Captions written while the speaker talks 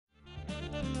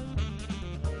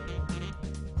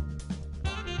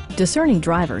Discerning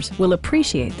drivers will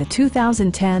appreciate the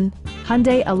 2010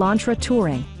 Hyundai Elantra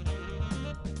Touring.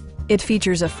 It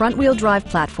features a front-wheel drive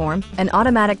platform, an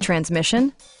automatic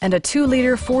transmission, and a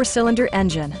 2-liter 4-cylinder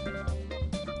engine.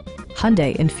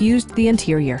 Hyundai infused the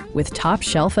interior with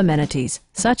top-shelf amenities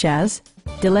such as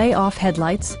delay-off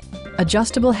headlights,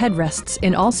 adjustable headrests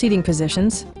in all seating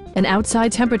positions, an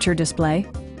outside temperature display,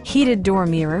 heated door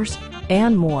mirrors,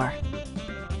 and more.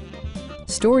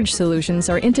 Storage solutions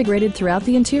are integrated throughout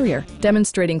the interior,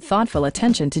 demonstrating thoughtful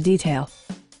attention to detail.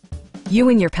 You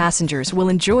and your passengers will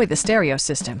enjoy the stereo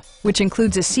system, which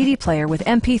includes a CD player with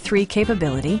MP3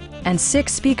 capability and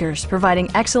 6 speakers providing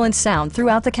excellent sound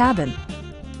throughout the cabin.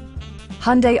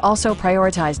 Hyundai also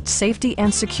prioritized safety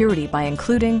and security by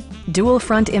including dual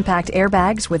front impact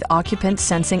airbags with occupant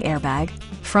sensing airbag,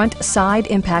 front side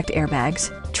impact airbags,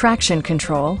 traction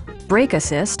control, brake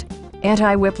assist,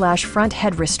 anti-whiplash front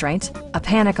head restraints, a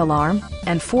panic alarm,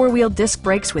 and 4-wheel disc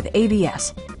brakes with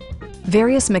ABS.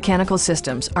 Various mechanical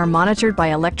systems are monitored by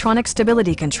electronic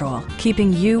stability control,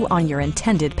 keeping you on your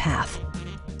intended path.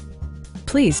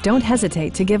 Please don't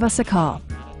hesitate to give us a call.